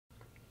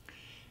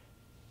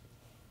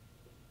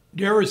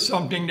There is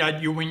something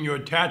that when you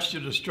attach to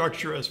the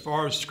structure as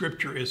far as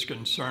Scripture is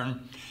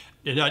concerned,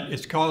 that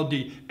it's called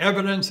the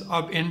evidence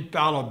of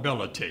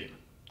infallibility.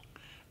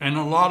 And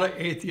a lot of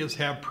atheists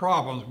have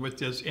problems with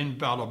this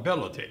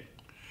infallibility.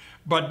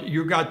 But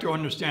you got to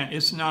understand,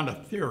 it's not a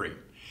theory.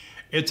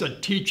 It's a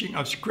teaching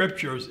of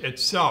Scriptures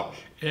itself.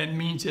 It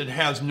means it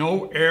has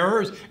no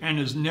errors and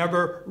is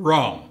never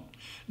wrong.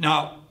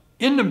 Now,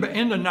 in the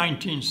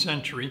 19th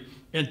century,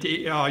 at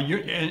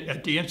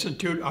the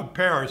Institute of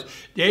Paris,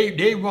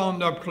 they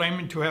wound up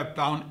claiming to have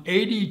found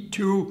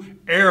 82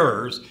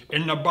 errors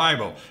in the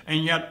Bible,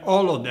 and yet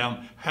all of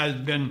them has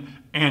been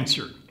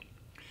answered.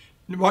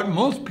 What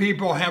most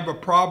people have a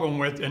problem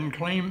with and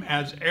claim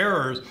as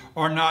errors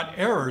are not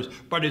errors,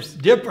 but it's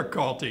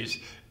difficulties.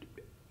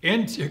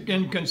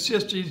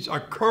 Inconsistencies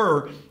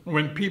occur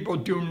when people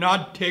do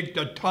not take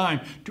the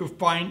time to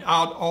find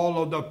out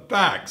all of the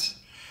facts.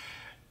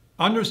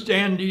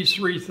 Understand these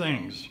three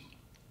things.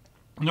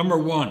 Number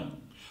one,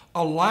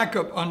 a lack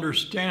of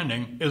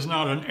understanding is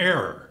not an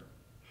error.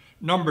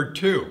 Number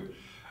two,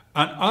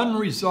 an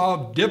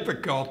unresolved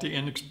difficulty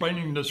in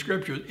explaining the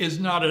Scriptures is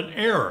not an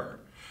error.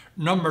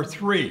 Number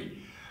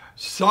three,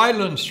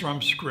 silence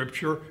from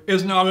Scripture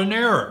is not an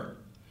error.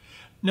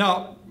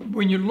 Now,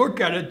 when you look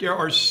at it, there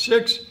are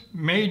 6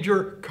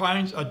 major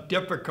kinds of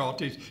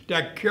difficulties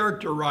that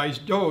characterize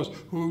those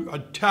who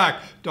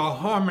attack the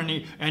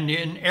harmony and the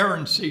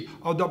inerrancy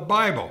of the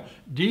Bible.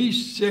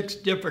 These 6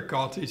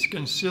 difficulties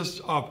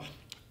consist of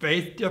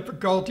faith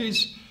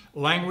difficulties,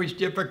 language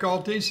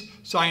difficulties,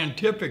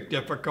 scientific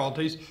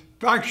difficulties,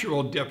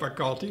 factual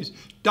difficulties,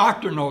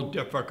 doctrinal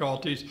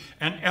difficulties,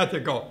 and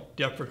ethical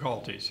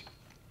difficulties.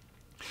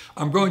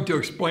 I'm going to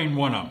explain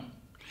one of them.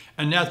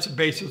 And that's the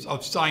basis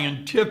of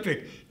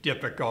scientific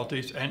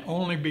difficulties, and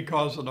only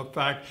because of the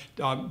fact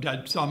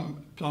that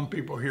some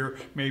people here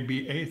may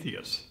be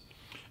atheists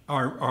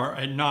or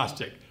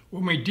agnostic.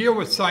 When we deal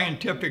with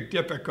scientific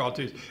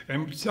difficulties,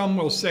 and some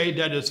will say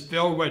that it's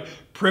filled with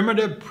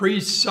primitive,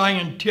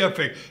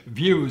 pre-scientific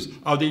views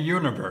of the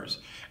universe.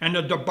 And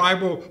that the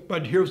Bible,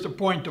 but here's the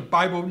point, the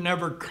Bible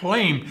never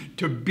claimed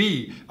to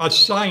be a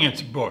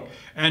science book.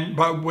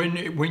 But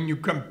when you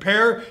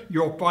compare,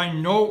 you'll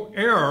find no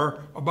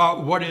error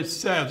about what it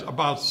says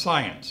about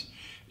science.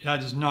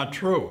 That is not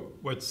true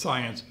with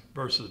science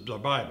versus the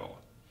Bible.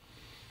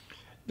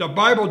 The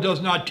Bible does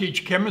not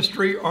teach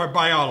chemistry or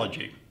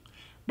biology,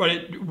 but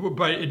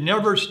it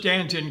never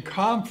stands in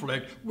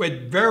conflict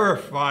with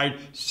verified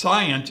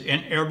science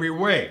in every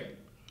way.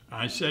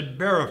 I said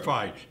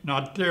verified,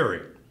 not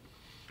theory.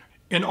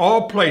 In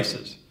all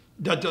places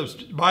that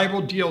the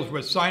Bible deals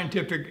with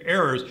scientific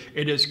errors,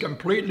 it is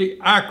completely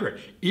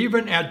accurate,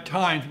 even at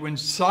times when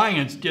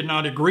science did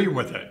not agree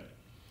with it.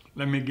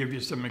 Let me give you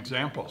some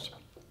examples.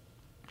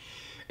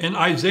 In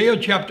Isaiah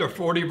chapter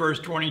 40, verse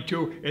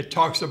 22, it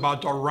talks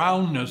about the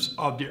roundness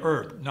of the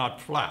earth,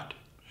 not flat.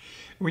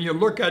 When you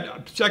look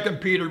at 2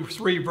 Peter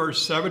 3,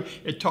 verse 7,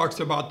 it talks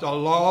about the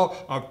law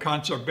of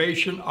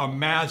conservation of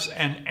mass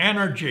and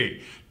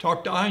energy.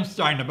 Talk to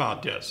Einstein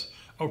about this,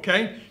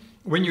 okay?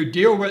 When you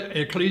deal with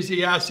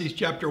Ecclesiastes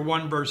chapter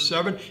 1, verse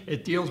 7,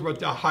 it deals with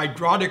the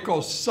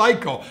hydrological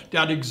cycle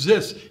that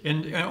exists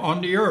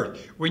on the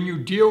earth. When you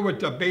deal with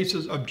the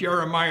basis of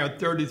Jeremiah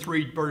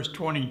 33, verse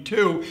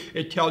 22,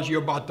 it tells you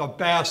about the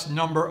vast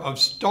number of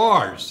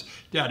stars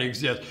that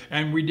exist.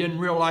 And we didn't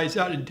realize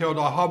that until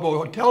the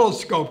Hubble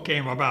telescope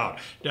came about,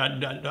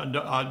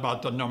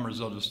 about the numbers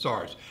of the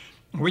stars.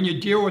 When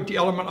you deal with the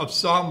element of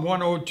Psalm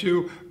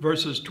 102,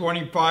 verses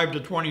 25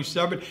 to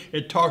 27,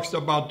 it talks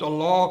about the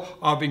law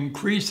of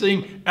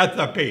increasing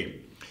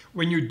entropy.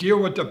 When you deal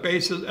with the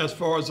basis as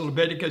far as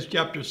Leviticus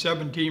chapter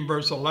 17,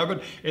 verse 11,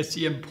 it's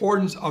the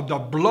importance of the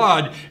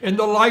blood in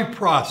the life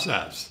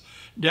process.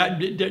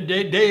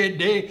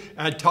 They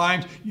at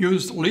times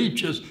used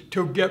leeches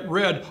to get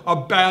rid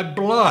of bad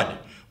blood,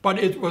 but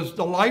it was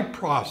the life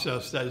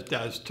process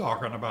that's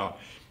talking about.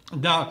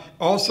 Now,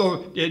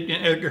 also in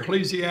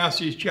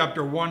Ecclesiastes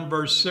chapter 1,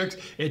 verse 6,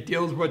 it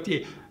deals with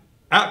the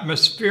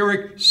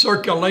atmospheric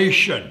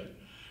circulation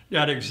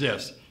that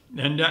exists.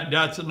 And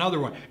that's another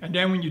one. And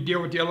then when you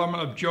deal with the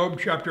element of Job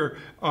chapter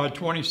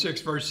 26,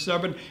 verse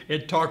 7,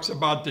 it talks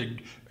about the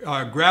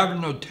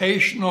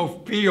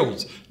gravitational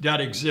fields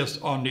that exist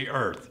on the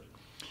earth.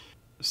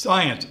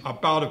 Science,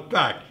 about a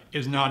fact,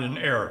 is not an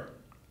error.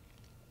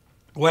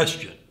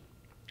 Question.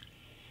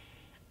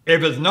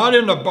 If it's not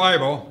in the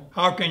Bible,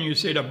 how can you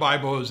say the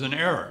Bible is an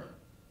error?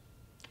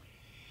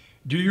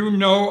 Do you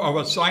know of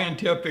a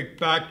scientific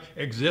fact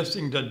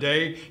existing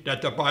today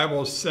that the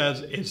Bible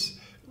says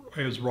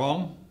is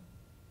wrong?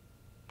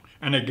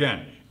 And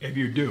again, if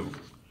you do,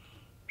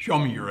 show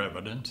me your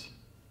evidence.